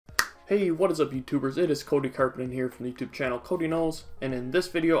Hey, what is up YouTubers? It is Cody Carpenter here from the YouTube channel Cody Knows, and in this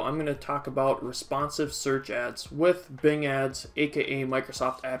video I'm going to talk about responsive search ads with Bing Ads, aka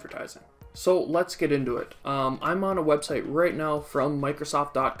Microsoft Advertising. So let's get into it. I'm on a website right now from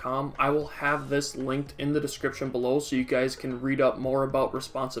Microsoft.com. I will have this linked in the description below so you guys can read up more about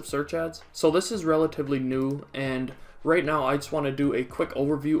responsive search ads. So this is relatively new, and right now I just want to do a quick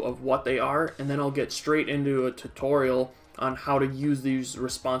overview of what they are, and then I'll get straight into a tutorial on how to use these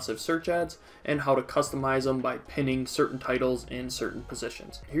responsive search ads and how to customize them by pinning certain titles in certain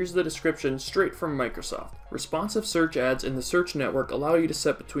positions. Here's the description straight from Microsoft. Responsive search ads in the search network allow you to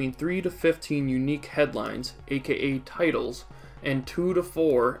set between 3 to 15 unique headlines, aka titles, and 2 to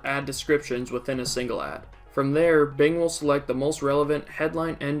 4 ad descriptions within a single ad. From there, Bing will select the most relevant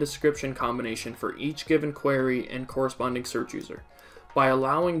headline and description combination for each given query and corresponding search user. By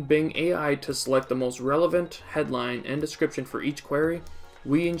allowing Bing AI to select the most relevant headline and description for each query,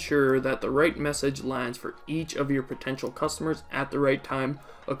 we ensure that the right message lands for each of your potential customers at the right time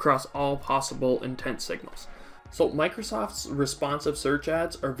across all possible intent signals. So Microsoft's responsive search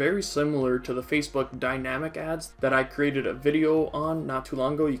ads are very similar to the Facebook dynamic ads that I created a video on not too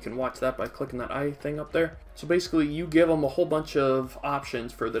long ago. You can watch that by clicking that I thing up there. So basically you give them a whole bunch of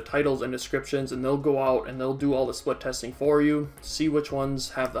options for the titles and descriptions, and they'll go out and they'll do all the split testing for you, see which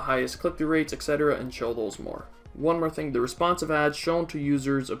ones have the highest click-through rates, etc., and show those more. One more thing, the responsive ads shown to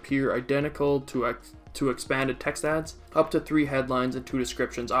users appear identical to expanded text ads. Up to 3 headlines and 2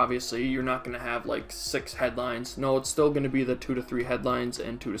 descriptions. Obviously, you're not going to have like 6 headlines. No, it's still going to be the 2 to 3 headlines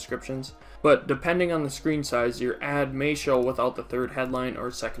and 2 descriptions. But depending on the screen size, your ad may show without the 3rd headline or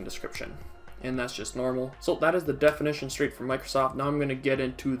 2nd description. And that's just normal. So that is the definition straight from Microsoft. Now I'm going to get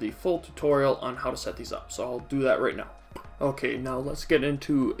into the full tutorial on how to set these up. So I'll do that right now. Okay, now let's get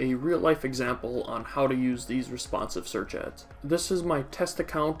into a real life example on how to use these responsive search ads. This is my test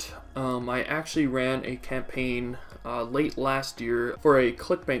account. I actually ran a campaign late last year for a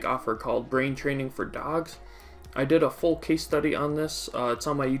ClickBank offer called Brain Training for Dogs. I did a full case study on this. It's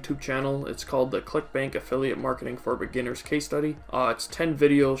on my YouTube channel. It's called the ClickBank Affiliate Marketing for Beginners case study. It's 10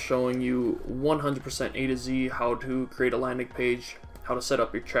 videos showing you 100% A to Z how to create a landing page, how to set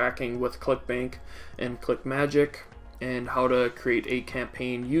up your tracking with ClickBank and ClickMagick, and how to create a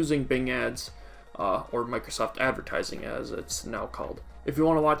campaign using Bing Ads or Microsoft Advertising as it's now called. If you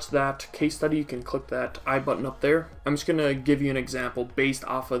want to watch that case study, you can click that I button up there. I'm just going to give you an example based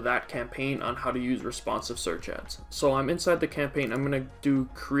off of that campaign on how to use responsive search ads. So I'm inside the campaign. I'm going to do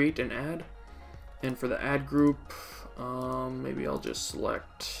create an ad, and for the ad group, maybe I'll just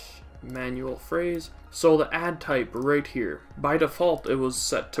select manual phrase. So the ad type right here, by default it was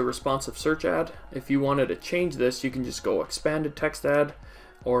set to responsive search ad. If you wanted to change this, you can just go expanded text ad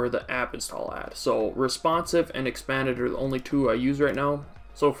or the app install ad. So responsive and expanded are the only 2 I use right now.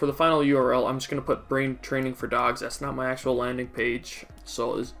 So for the final URL, I'm just going to put Brain Training for Dogs. That's not my actual landing page,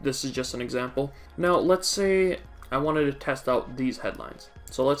 so this is just an example. Now let's say I wanted to test out these headlines.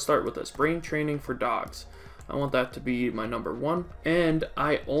 So let's start with this, Brain Training for Dogs. I want that to be my number 1, and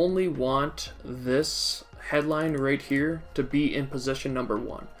I only want this headline right here to be in position number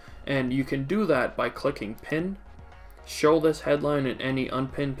 1. And you can do that by clicking pin. Show this headline in any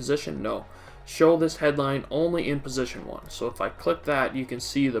unpinned position? No. Show this headline only in position 1. So if I click that, you can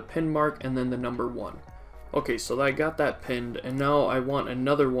see the pin mark and then the number 1. Okay, so I got that pinned, and now I want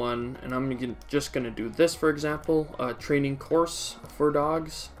another one, and I'm just going to do this, for example, a training course for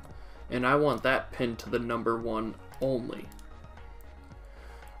dogs. And I want that pinned to the number 1 only.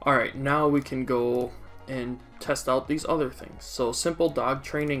 Alright, now we can go and test out these other things. So simple dog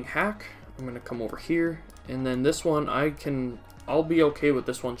training hack. I'm going to come over here, and then this one I'll be okay with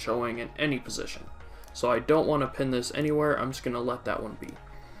this one showing in any position. So I don't want to pin this anywhere. I'm just going to let that one be.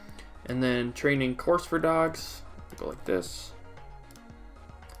 And then training course for dogs, go like this.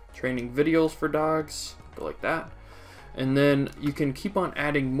 Training videos for dogs, go like that. And then you can keep on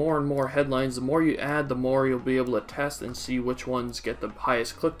adding more and more headlines. The more you add, the more you'll be able to test and see which ones get the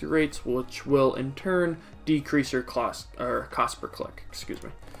highest click-through rates, which will in turn decrease your cost per click. Excuse me.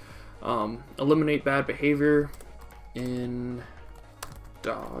 Eliminate bad behavior in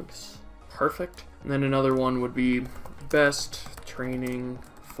dogs. Perfect. And then another one would be best training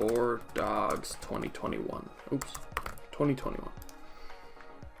for dogs 2021. Oops, 2021.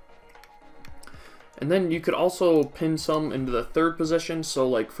 And then you could also pin some into the 3rd position. So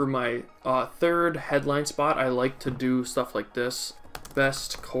like for my 3rd headline spot, I like to do stuff like this.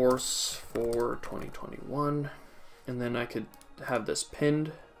 Best course for 2021. And then I could have this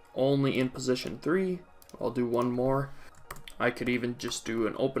pinned only in position 3. I'll do one more. I could even just do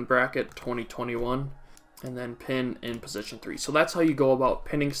an open bracket 2021 and then pin in position 3. So that's how you go about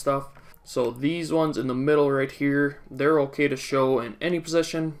pinning stuff. So these ones in the middle right here, they're okay to show in any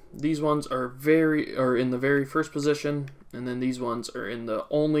position. These ones are in the very first position, and then these ones are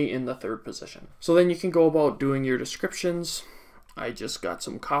only in the third position. So then you can go about doing your descriptions. I just got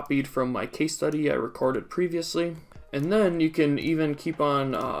some copied from my case study I recorded previously. And then you can even keep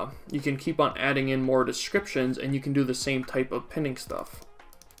on adding in more descriptions, and you can do the same type of pinning stuff.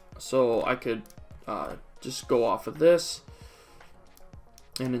 So I could just go off of this,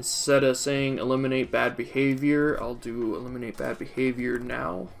 and instead of saying eliminate bad behavior, I'll do eliminate bad behavior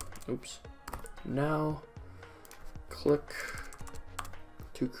now. Oops. Now, click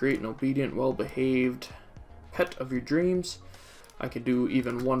to create an obedient, well-behaved pet of your dreams. I could do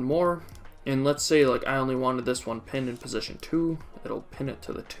even one more. And let's say like I only wanted this one pinned in position 2. It'll pin it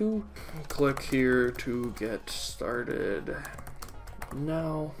to the 2. Click here to get started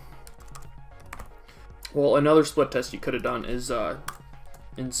now. Well, another split test you could have done is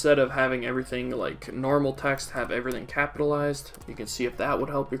instead of having everything like normal text, have everything capitalized. You can see if that would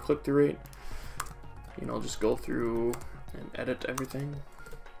help your click-through rate. You know, just go through and edit everything.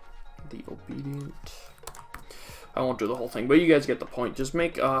 The obedient. I won't do the whole thing, but you guys get the point. Just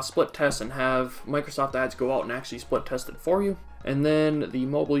make split tests and have Microsoft Ads go out and actually split test it for you. And then the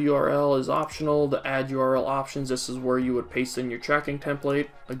mobile URL is optional. The add URL options, this is where you would paste in your tracking template.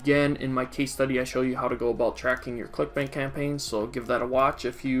 Again, in my case study, I show you how to go about tracking your ClickBank campaigns, so give that a watch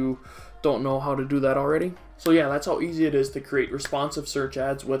if you don't know how to do that already. So yeah, that's how easy it is to create responsive search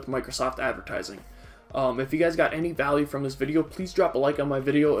ads with Microsoft Advertising. If you guys got any value from this video, please drop a like on my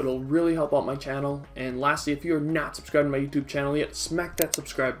video. It'll really help out my channel. And lastly, if you're not subscribed to my YouTube channel yet, smack that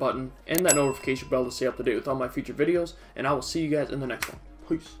subscribe button and that notification bell to stay up to date with all my future videos. And I will see you guys in the next one.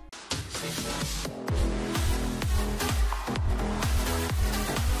 Peace.